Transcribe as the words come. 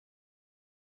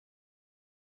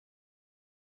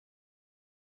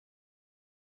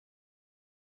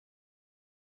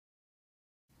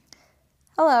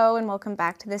Hello and welcome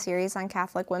back to the series on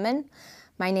Catholic women.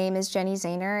 My name is Jenny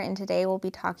Zahner and today we'll be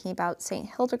talking about St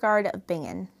Hildegard of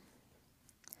Bingen.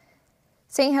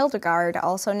 St Hildegard,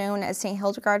 also known as St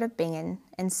Hildegard of Bingen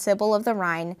and Sibyl of the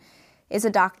Rhine, is a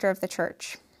doctor of the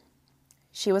Church.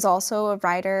 She was also a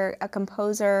writer, a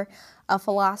composer, a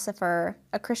philosopher,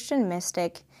 a Christian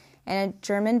mystic, and a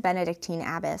German Benedictine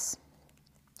abbess.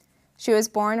 She was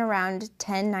born around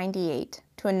 1098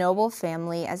 to a noble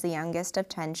family as the youngest of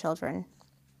 10 children.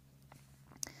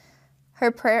 Her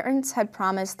parents had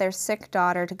promised their sick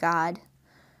daughter to God,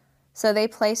 so they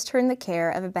placed her in the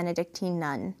care of a Benedictine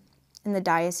nun in the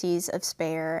Diocese of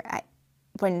Speyer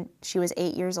when she was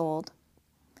 8 years old.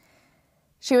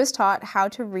 She was taught how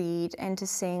to read and to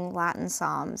sing Latin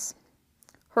psalms.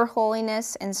 Her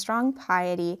holiness and strong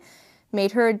piety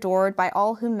made her adored by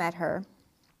all who met her.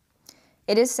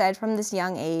 It is said from this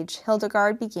young age,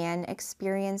 Hildegard began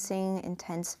experiencing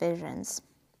intense visions.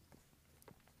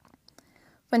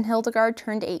 When Hildegard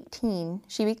turned 18,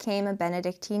 she became a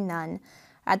Benedictine nun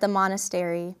at the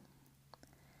monastery.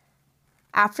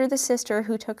 After the sister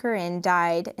who took her in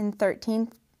died in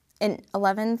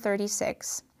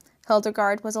 1136,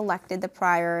 Hildegard was elected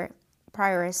the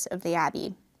prioress of the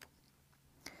abbey.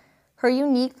 Her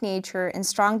unique nature and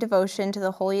strong devotion to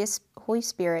the Holy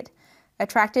Spirit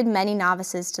attracted many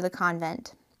novices to the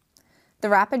convent. The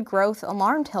rapid growth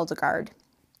alarmed Hildegard.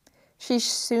 She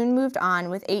soon moved on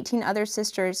with 18 other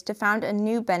sisters to found a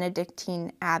new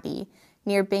Benedictine abbey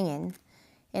near Bingen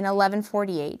in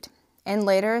 1148 and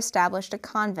later established a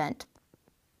convent.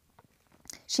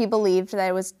 She believed that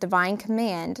it was divine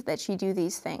command that she do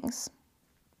these things.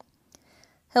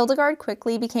 Hildegard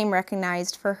quickly became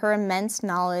recognized for her immense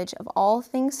knowledge of all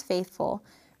things faithful,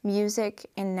 music,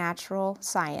 and natural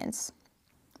science,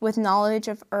 with knowledge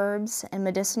of herbs and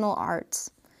medicinal arts.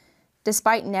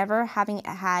 Despite never having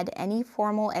had any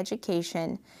formal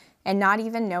education and not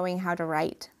even knowing how to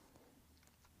write.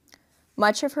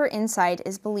 Much of her insight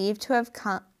is believed to have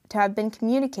been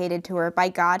communicated to her by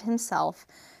God himself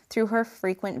through her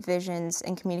frequent visions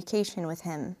and communication with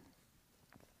him.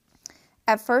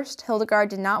 At first, Hildegard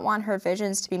did not want her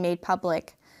visions to be made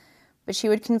public, but she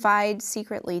would confide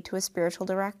secretly to a spiritual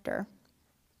director.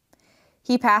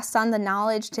 He passed on the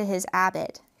knowledge to his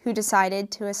abbot, who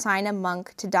decided to assign a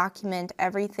monk to document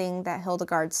everything that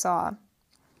Hildegard saw.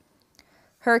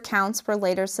 Her accounts were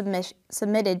later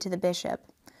submitted to the bishop,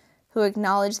 who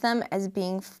acknowledged them as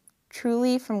being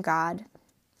truly from God.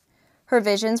 Her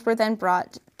visions were then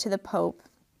brought to the Pope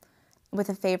with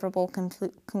a favorable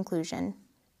conclusion.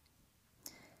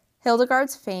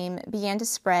 Hildegard's fame began to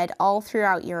spread all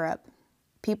throughout Europe.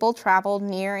 People traveled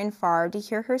near and far to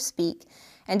hear her speak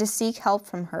and to seek help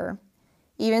from her.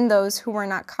 Even those who were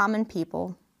not common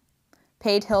people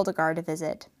paid Hildegard a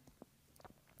visit.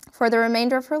 For the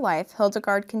remainder of her life,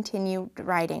 Hildegard continued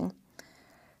writing.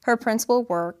 Her principal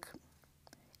work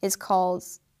is called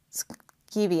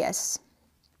Scivias.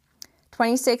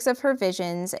 26 of her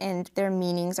visions and their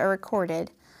meanings are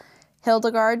recorded.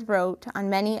 Hildegard wrote on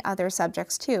many other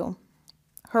subjects too.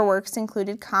 Her works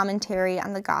included commentary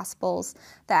on the Gospels,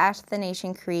 the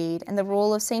Athanasian Creed, and the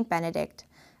Rule of St. Benedict,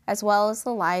 as well as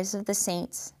the lives of the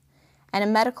saints, and a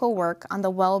medical work on the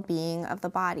well-being of the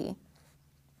body.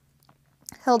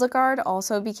 Hildegard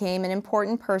also became an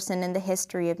important person in the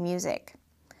history of music.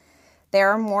 There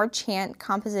are more chant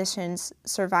compositions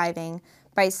surviving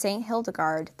by St.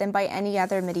 Hildegard than by any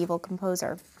other medieval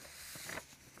composer.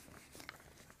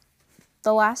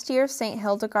 The last year of St.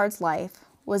 Hildegard's life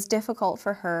was difficult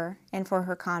for her and for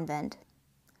her convent.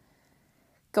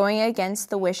 Going against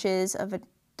the wishes of a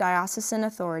diocesan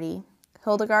authority,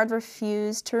 Hildegard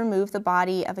refused to remove the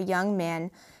body of a young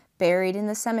man buried in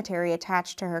the cemetery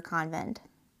attached to her convent.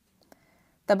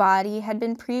 The body had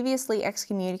been previously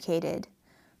excommunicated,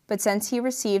 but since he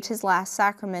received his last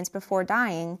sacraments before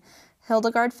dying,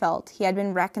 Hildegard felt he had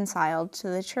been reconciled to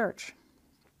the Church.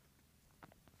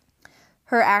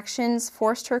 Her actions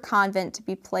forced her convent to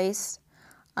be placed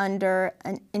under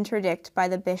an interdict by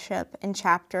the bishop and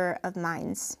chapter of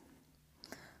Mainz.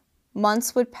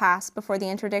 Months would pass before the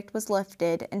interdict was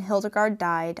lifted, and Hildegard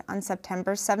died on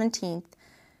September 17,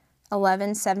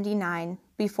 1179,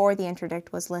 before the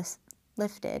interdict was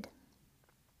lifted.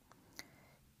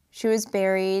 She was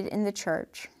buried in the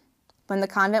church. When the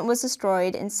convent was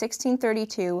destroyed in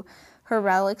 1632, her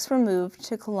relics were moved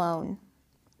to Cologne.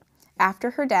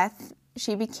 After her death,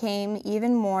 she became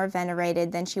even more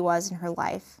venerated than she was in her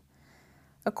life.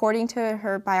 According to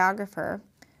her biographer,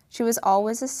 she was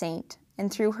always a saint, and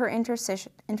through her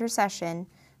intercession,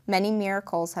 many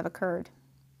miracles have occurred.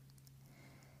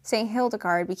 St.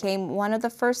 Hildegard became one of the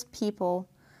first people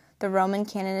the Roman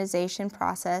canonization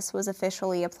process was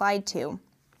officially applied to.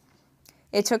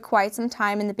 It took quite some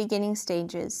time in the beginning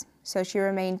stages, so she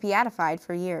remained beatified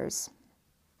for years.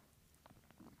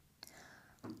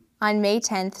 On May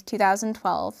 10,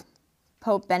 2012,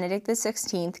 Pope Benedict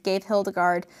XVI gave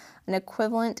Hildegard an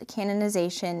equivalent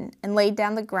canonization and laid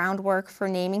down the groundwork for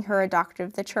naming her a Doctor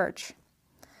of the Church.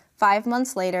 5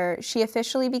 months later, she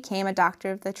officially became a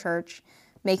Doctor of the Church,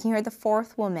 making her the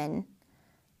 4th woman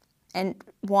and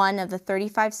one of the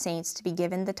 35 saints to be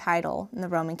given the title in the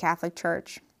Roman Catholic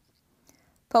Church.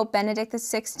 Pope Benedict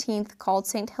XVI called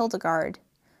St Hildegard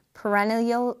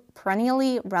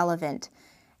perennially relevant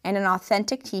and an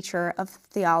authentic teacher of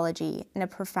theology and a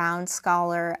profound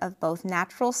scholar of both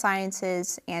natural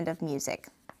sciences and of music.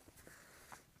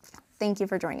 Thank you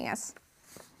for joining us.